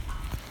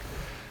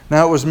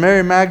Now it was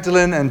Mary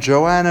Magdalene and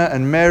Joanna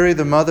and Mary,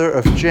 the mother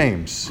of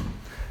James,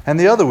 and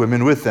the other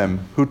women with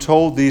them who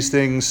told these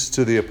things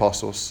to the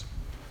apostles.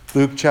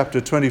 Luke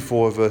chapter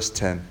 24, verse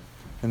 10.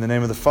 In the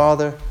name of the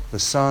Father, the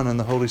Son, and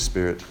the Holy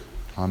Spirit.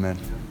 Amen.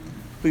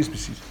 Please be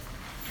seated.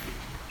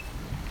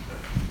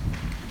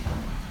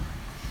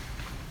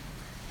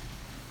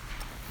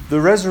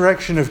 The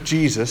resurrection of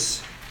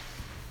Jesus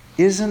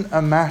isn't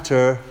a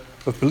matter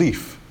of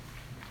belief.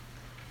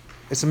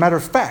 It's a matter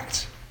of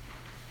fact.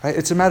 Right?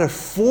 It's a matter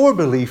for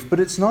belief, but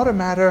it's not a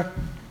matter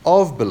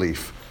of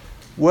belief.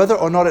 Whether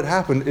or not it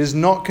happened is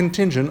not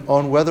contingent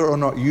on whether or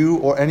not you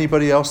or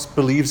anybody else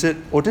believes it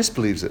or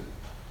disbelieves it.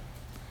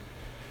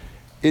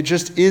 It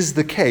just is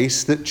the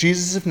case that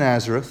Jesus of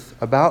Nazareth,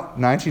 about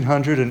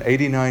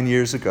 1989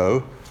 years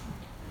ago,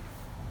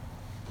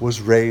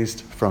 was raised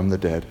from the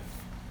dead.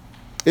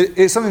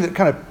 It's something that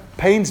kind of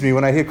pains me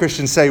when I hear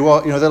Christians say,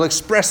 well, they'll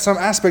express some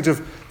aspect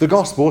of the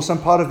gospel,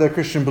 some part of their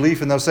Christian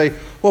belief, and they'll say,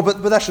 well,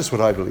 but that's just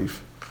what I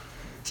believe.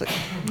 It's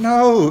like,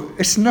 no,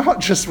 it's not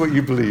just what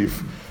you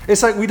believe.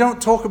 It's like we don't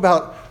talk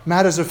about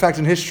matters of fact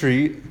in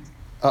history,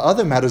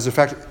 other matters of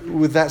fact,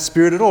 with that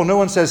spirit at all. No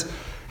one says,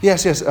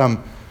 yes,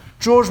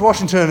 George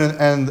Washington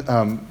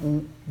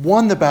and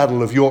won the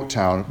Battle of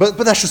Yorktown, but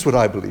that's just what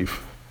I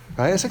believe.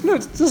 Right? It's like, no,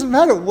 it doesn't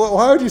matter.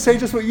 Why would you say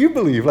just what you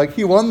believe? Like,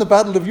 he won the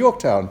Battle of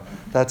Yorktown.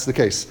 That's the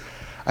case.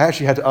 I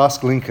actually had to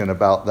ask Lincoln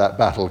about that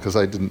battle because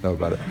I didn't know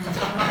about it.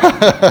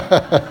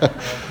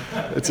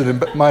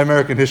 My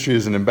American history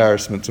is an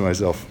embarrassment to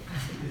myself.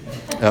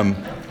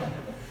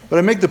 But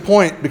I make the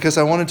point because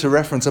I wanted to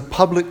reference a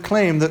public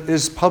claim that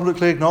is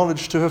publicly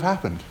acknowledged to have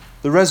happened.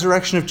 The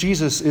resurrection of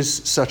Jesus is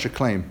such a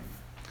claim.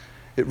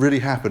 It really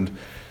happened.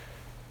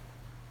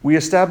 We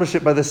establish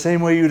it by the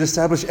same way you'd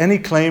establish any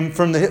claim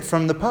from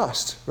the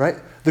past, right?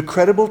 The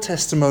credible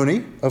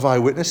testimony of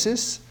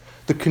eyewitnesses,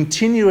 the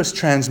continuous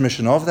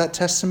transmission of that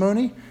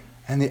testimony,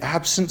 and the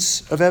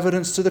absence of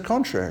evidence to the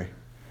contrary.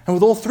 And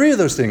with all three of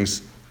those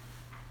things,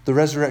 the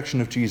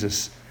resurrection of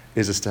Jesus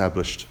is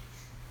established.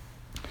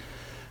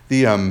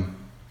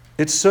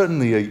 It's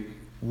certainly a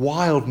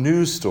wild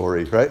news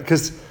story, right?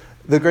 Because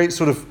the great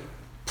sort of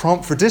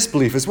prompt for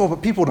disbelief is, well,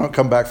 but people don't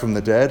come back from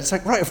the dead. It's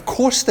like, right, of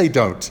course they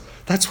don't.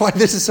 That's why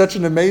this is such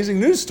an amazing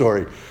news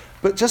story.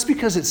 But just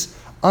because it's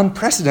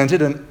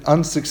unprecedented and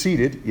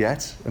unsucceeded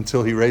yet,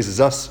 until he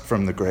raises us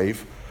from the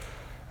grave,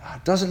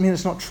 doesn't mean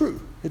it's not true.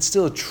 It's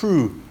still a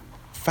true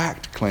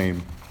fact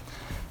claim.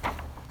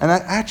 And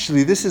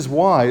actually, this is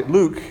why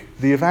Luke,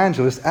 the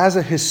evangelist, as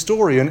a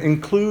historian,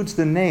 includes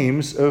the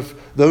names of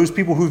those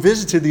people who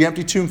visited the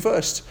empty tomb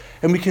first.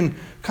 And we can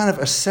kind of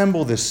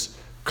assemble this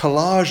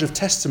collage of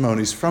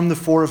testimonies from the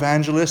four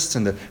evangelists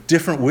and the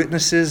different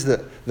witnesses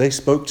that they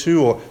spoke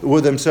to or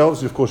were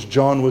themselves. Of course,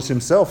 John was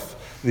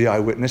himself the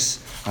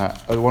eyewitness,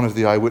 one of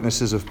the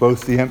eyewitnesses of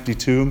both the empty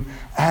tomb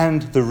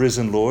and the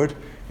risen Lord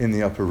in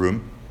the upper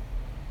room.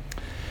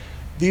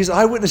 These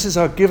eyewitnesses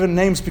are given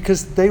names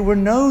because they were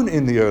known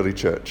in the early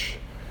church.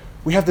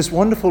 We have this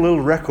wonderful little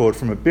record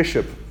from a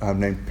bishop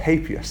named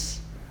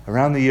Papias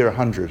around the year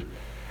 100.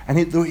 And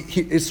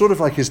it's sort of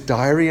like his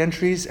diary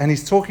entries, and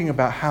he's talking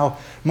about how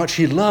much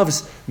he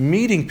loves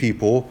meeting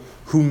people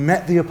who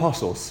met the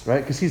apostles, right?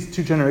 Because he's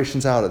 2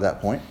 generations out at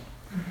that point.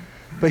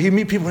 But he'd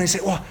meet people and he'd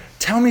say, well,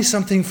 tell me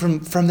something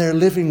from their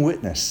living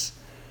witness.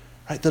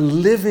 Right? The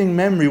living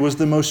memory was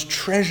the most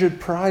treasured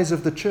prize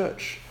of the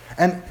church.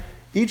 And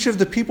each of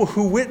the people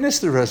who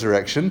witnessed the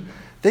resurrection,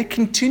 they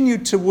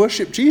continued to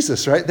worship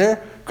Jesus, right?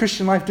 Their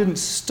Christian life didn't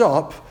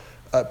stop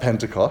at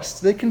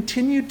Pentecost. They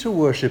continued to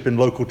worship in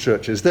local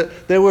churches.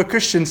 That there were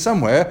Christians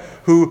somewhere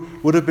who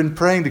would have been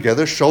praying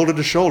together, shoulder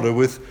to shoulder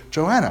with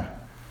Joanna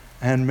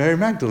and Mary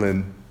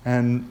Magdalene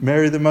and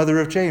Mary, the mother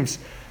of James.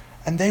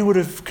 And they would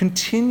have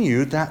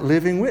continued that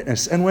living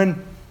witness.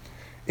 And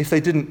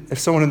if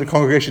someone in the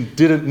congregation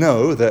didn't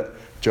know that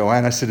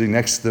Joanna sitting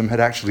next to them had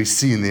actually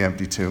seen the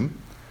empty tomb,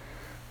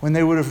 when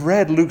they would have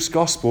read Luke's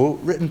gospel,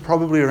 written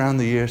probably around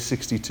the year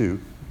 62,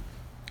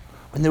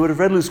 when they would have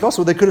read Luke's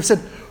gospel, they could have said,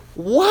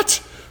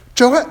 what?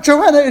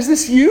 Joanna, is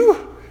this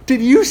you?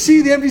 Did you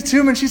see the empty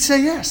tomb? And she'd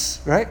say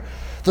yes, right?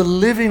 The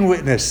living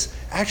witness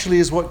actually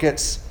is what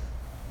gets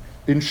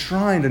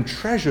enshrined and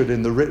treasured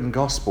in the written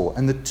gospel.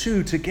 And the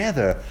two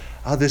together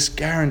are this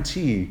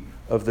guarantee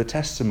of the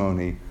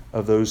testimony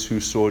of those who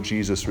saw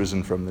Jesus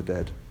risen from the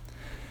dead.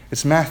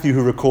 It's Matthew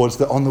who records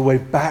that on the way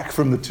back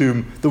from the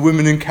tomb, the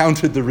women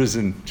encountered the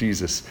risen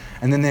Jesus.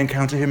 And then they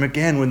encounter him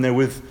again when they're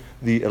with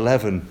the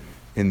 11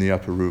 in the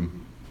upper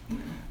room.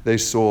 They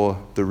saw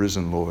the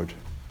risen Lord.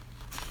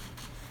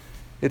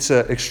 It's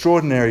an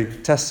extraordinary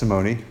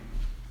testimony.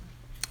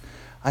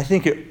 I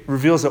think it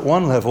reveals at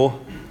one level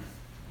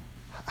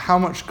how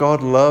much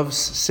God loves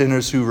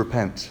sinners who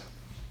repent.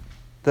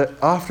 That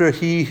after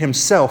he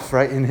himself,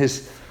 right, in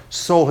his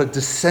soul had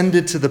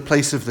descended to the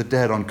place of the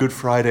dead on Good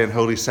Friday and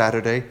Holy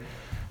Saturday,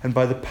 and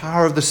by the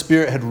power of the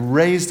Spirit had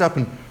raised up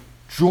and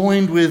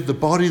joined with the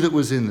body that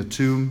was in the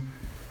tomb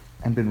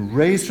and been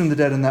raised from the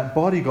dead, and that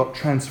body got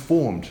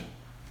transformed.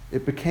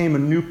 It became a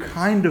new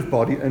kind of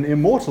body, an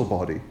immortal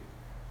body.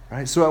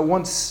 Right? So at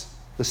once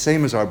the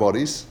same as our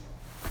bodies,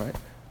 right?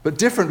 But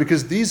different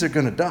because these are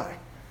going to die.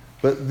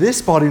 But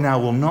this body now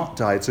will not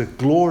die. It's a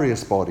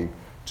glorious body,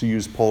 to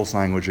use Paul's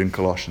language in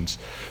Colossians.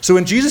 So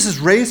when Jesus is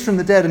raised from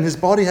the dead and his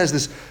body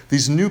has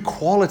these new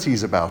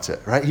qualities about it,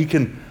 right? He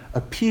can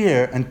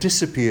appear and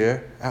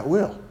disappear at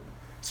will.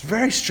 It's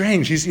very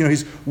strange.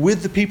 He's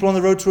with the people on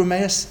the road to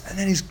Emmaus, and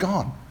then he's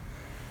gone.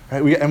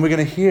 Right? We're going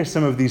to hear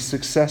some of these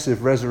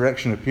successive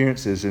resurrection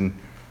appearances in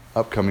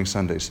upcoming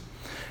Sundays.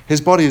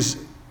 His body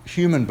is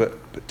human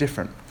but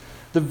different.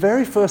 The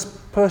very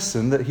first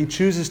person that he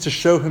chooses to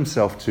show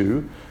himself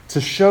to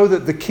show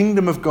that the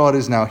kingdom of God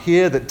is now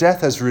here, that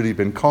death has really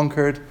been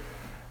conquered,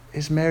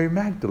 is Mary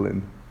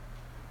Magdalene,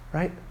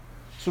 right?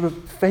 Sort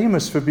of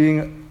famous for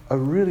being a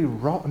really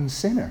rotten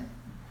sinner,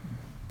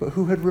 but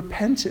who had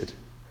repented.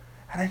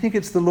 And I think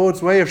it's the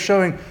Lord's way of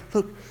showing,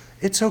 look,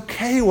 it's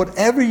okay,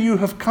 whatever you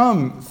have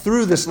come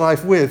through this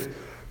life with,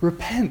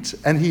 repent.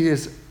 And he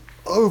is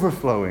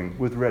overflowing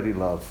with ready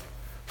love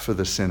for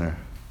the sinner.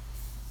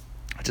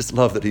 I just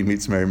love that he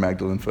meets Mary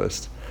Magdalene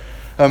first.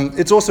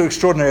 It's also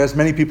extraordinary, as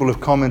many people have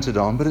commented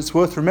on, but it's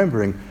worth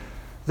remembering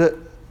that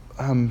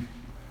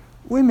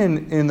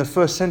women in the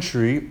first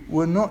century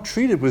were not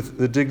treated with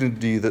the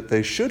dignity that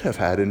they should have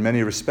had in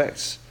many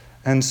respects.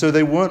 And so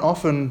they weren't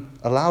often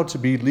allowed to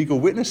be legal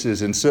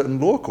witnesses in certain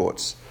law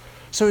courts.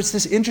 So it's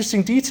this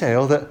interesting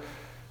detail that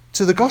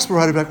to the gospel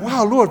writer, like,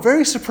 wow, Lord,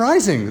 very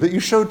surprising that you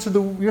showed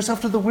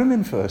yourself to the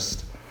women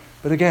first.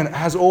 But again,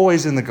 as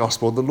always in the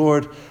gospel, the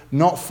Lord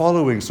not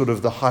following sort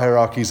of the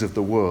hierarchies of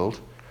the world,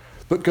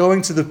 but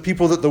going to the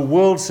people that the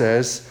world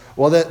says,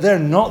 well, they're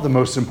not the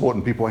most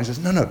important people. And he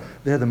says, no,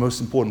 they're the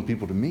most important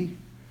people to me.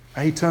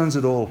 And he turns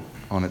it all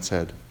on its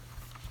head.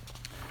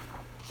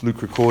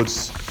 Luke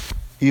records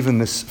even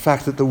this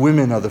fact that the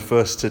women are the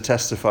first to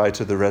testify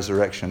to the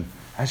resurrection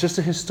as just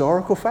a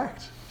historical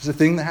fact. It's a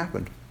thing that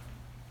happened.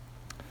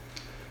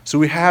 So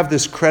we have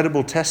this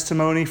credible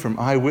testimony from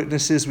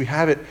eyewitnesses. We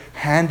have it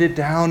handed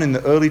down in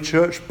the early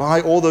church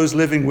by all those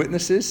living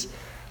witnesses.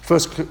 1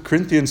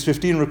 Corinthians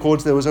 15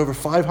 records there was over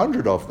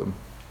 500 of them.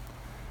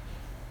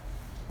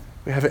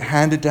 We have it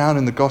handed down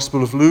in the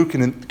Gospel of Luke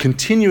and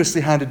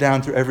continuously handed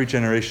down through every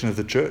generation of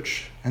the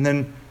church. And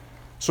then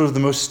sort of the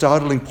most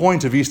startling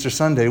point of Easter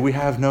Sunday, we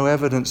have no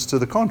evidence to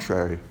the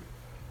contrary.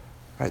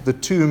 Right? The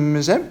tomb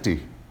is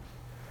empty.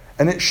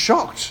 And it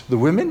shocked the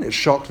women, it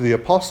shocked the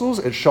apostles,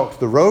 it shocked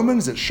the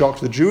Romans, it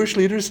shocked the Jewish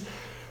leaders.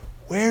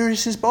 Where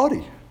is his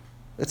body?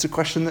 That's a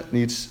question that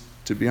needs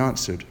to be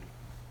answered.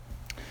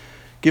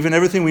 Given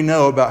everything we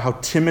know about how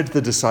timid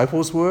the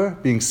disciples were,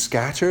 being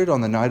scattered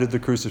on the night of the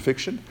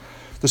crucifixion,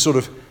 the sort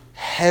of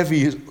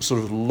heavy,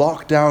 sort of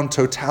lockdown,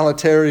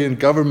 totalitarian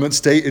government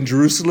state in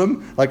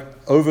Jerusalem, like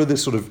over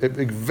this sort of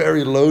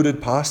very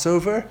loaded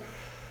Passover,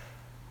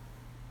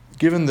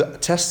 given the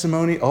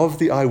testimony of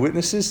the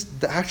eyewitnesses,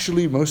 the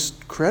actually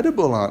most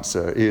credible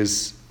answer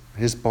is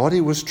his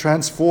body was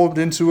transformed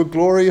into a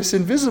glorious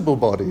invisible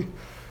body.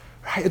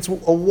 Right? It's a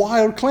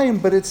wild claim,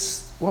 but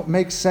it's what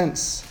makes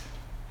sense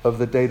of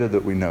the data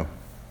that we know.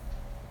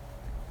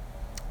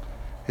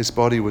 His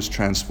body was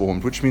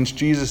transformed, which means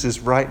Jesus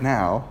is right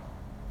now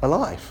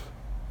alive.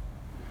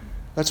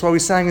 That's why we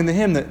sang in the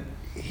hymn that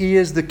he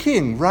is the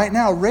king right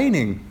now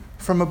reigning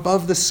from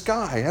above the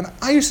sky. And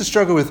I used to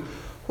struggle with,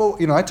 well,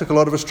 I took a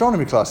lot of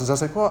astronomy classes. I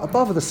was like, well,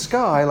 above the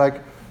sky,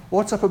 like,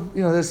 what's up?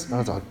 There's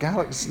our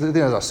galaxy,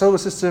 there's our solar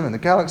system and the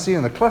galaxy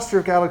and the cluster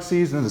of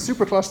galaxies and the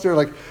supercluster.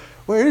 Like,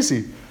 where is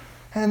he?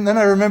 And then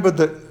I remembered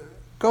that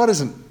God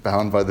isn't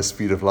bound by the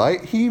speed of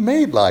light. He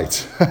made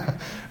light.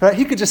 Right?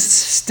 He could just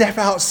step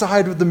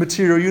outside of the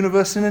material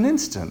universe in an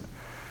instant.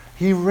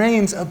 He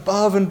reigns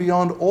above and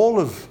beyond all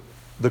of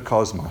the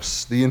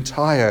cosmos, the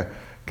entire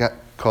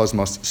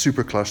cosmos,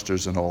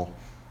 superclusters and all.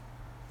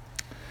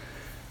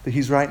 But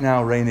he's right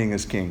now reigning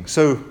as king.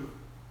 So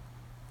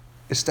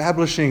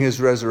establishing his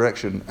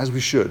resurrection, as we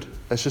should,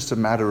 that's just a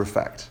matter of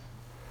fact.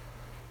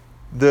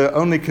 The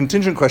only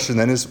contingent question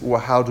then is, well,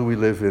 how do we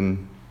live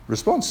in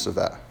response to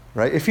that?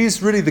 Right? If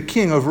he's really the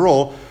king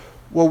overall,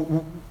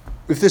 well,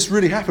 if this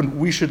really happened,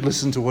 we should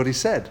listen to what he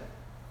said.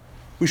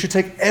 We should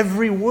take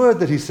every word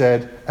that he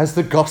said as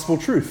the gospel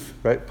truth,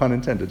 right? Pun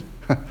intended.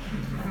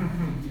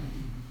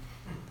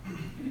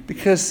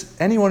 Because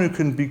anyone who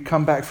can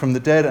come back from the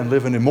dead and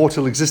live an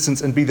immortal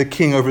existence and be the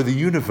king over the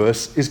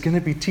universe is going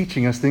to be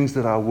teaching us things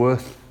that are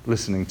worth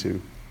listening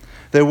to.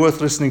 They're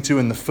worth listening to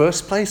in the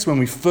first place when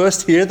we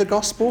first hear the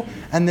gospel,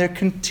 and they're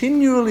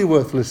continually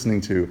worth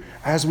listening to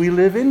as we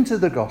live into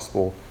the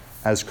gospel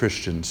as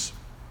Christians.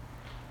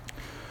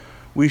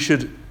 We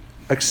should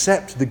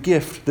accept the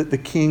gift that the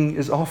king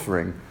is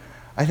offering.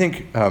 I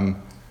think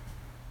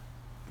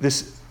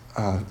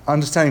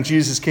understanding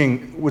Jesus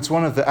King, what's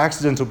one of the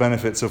accidental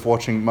benefits of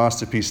watching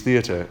Masterpiece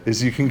Theatre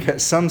is you can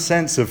get some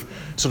sense of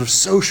sort of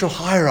social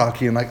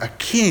hierarchy and like a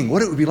king,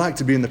 what it would be like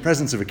to be in the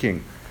presence of a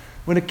king.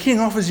 When a king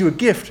offers you a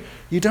gift,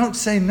 you don't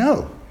say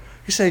no.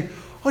 You say,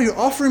 oh, you're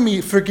offering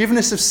me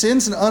forgiveness of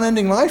sins and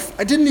unending life?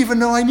 I didn't even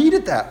know I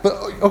needed that. But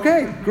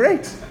okay,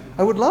 great.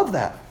 I would love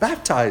that.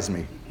 Baptize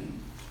me.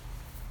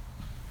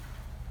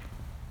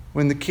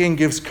 When the king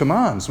gives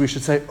commands, we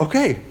should say,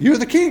 okay, you're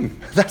the king.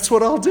 That's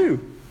what I'll do.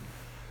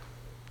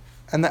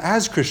 And that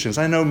as Christians,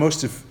 I know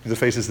most of the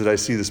faces that I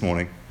see this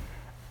morning,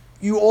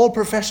 you all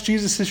profess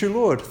Jesus as your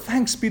Lord.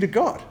 Thanks be to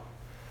God.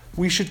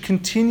 We should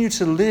continue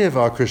to live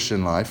our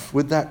Christian life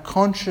with that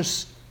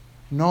conscious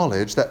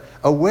knowledge, that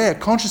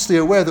consciously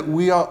aware that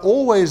we are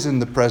always in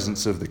the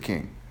presence of the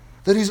King,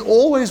 that he's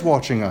always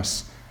watching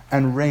us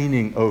and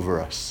reigning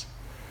over us.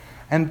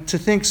 And to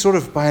think sort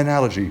of by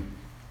analogy,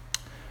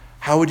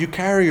 how would you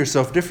carry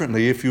yourself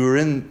differently if you were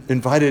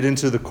invited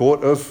into the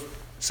court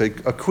of, say,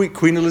 a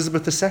Queen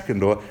Elizabeth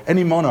II or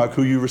any monarch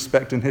who you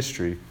respect in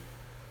history?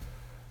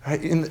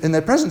 Right? In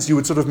their presence, you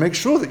would sort of make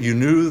sure that you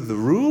knew the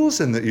rules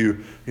and that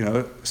you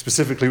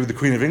specifically with the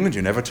Queen of England,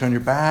 you never turn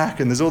your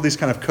back, and there's all these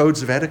kind of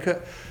codes of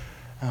etiquette.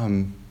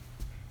 And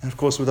of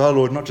course, with our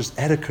Lord, not just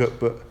etiquette,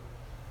 but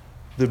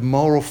the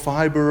moral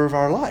fiber of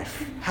our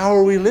life. How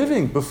are we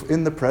living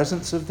in the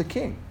presence of the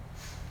King?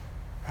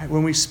 Right?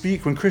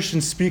 When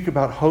Christians speak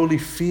about holy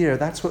fear,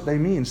 that's what they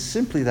mean.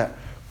 Simply that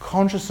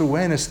conscious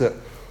awareness that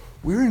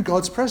we're in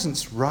God's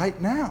presence right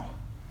now.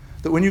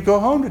 That when you go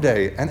home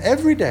today and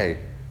every day,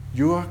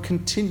 you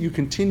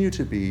continue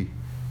to be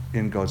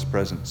in God's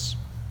presence.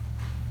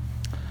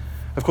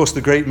 Of course,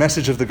 the great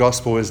message of the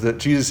gospel is that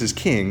Jesus is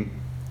King,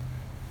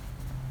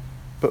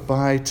 but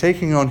by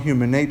taking on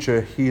human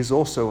nature, he is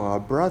also our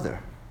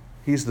brother.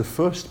 He's the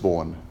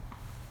firstborn,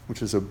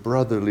 which is a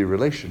brotherly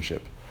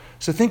relationship.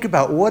 So think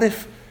about, what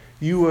if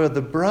you were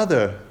the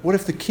brother? What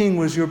if the king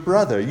was your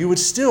brother? You would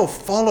still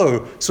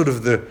follow sort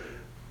of the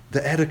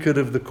etiquette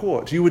of the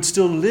court. You would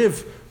still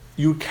live,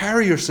 you would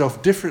carry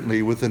yourself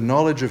differently with the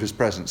knowledge of his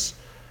presence.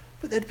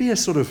 But there'd be a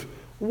sort of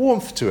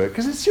warmth to it,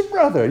 because it's your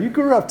brother. You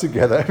grew up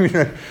together. I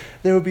mean,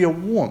 there would be a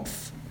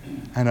warmth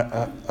and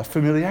a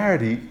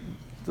familiarity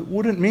that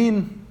wouldn't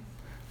mean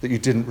that you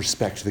didn't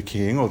respect the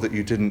king or that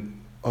you didn't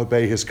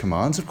obey his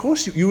commands. Of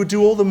course, you would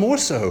do all the more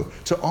so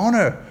to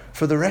honor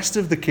for the rest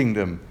of the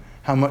kingdom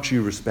how much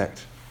you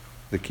respect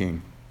the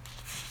king.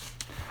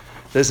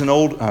 There's an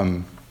old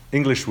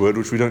English word,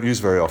 which we don't use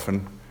very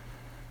often,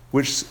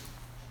 which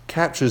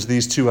captures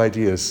these two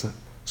ideas,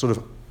 sort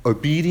of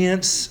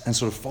obedience and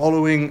sort of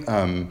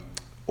following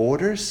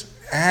orders,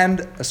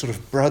 and a sort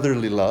of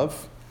brotherly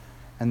love.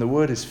 And the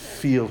word is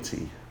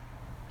fealty.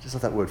 Just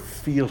like that word,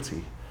 fealty.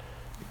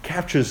 It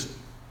captures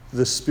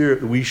the spirit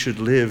that we should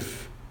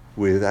live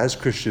with as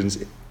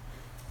Christians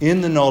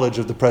in the knowledge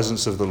of the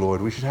presence of the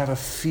Lord. We should have a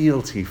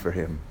fealty for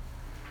him.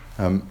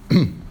 I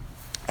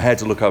had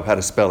to look up how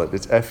to spell it.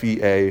 It's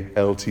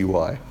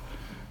F-E-A-L-T-Y.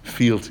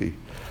 Fealty.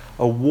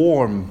 A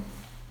warm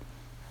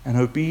and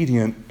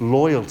obedient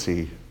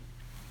loyalty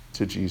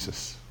to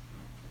Jesus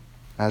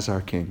as our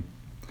King.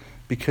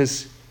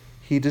 Because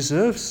he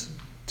deserves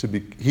to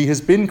be, he has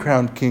been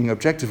crowned King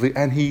objectively,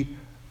 and he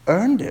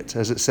earned it,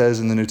 as it says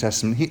in the New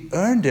Testament. He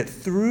earned it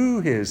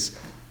through his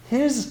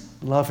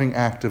loving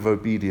act of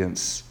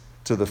obedience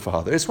to the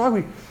Father. It's why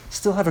we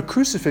still have a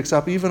crucifix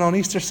up even on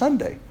Easter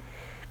Sunday.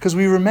 Because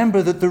we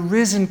remember that the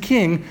risen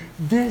King,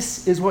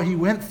 this is what he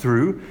went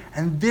through,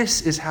 and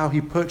this is how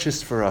he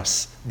purchased for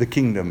us the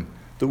kingdom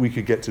that we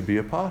could get to be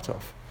a part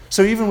of.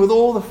 So even with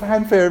all the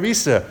fanfare of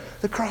Easter,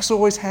 the cross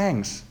always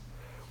hangs.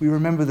 We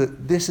remember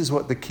that this is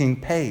what the King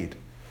paid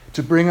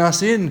to bring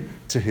us in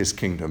to his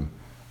kingdom,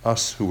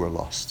 us who were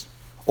lost.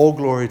 All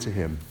glory to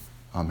him.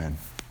 Amen.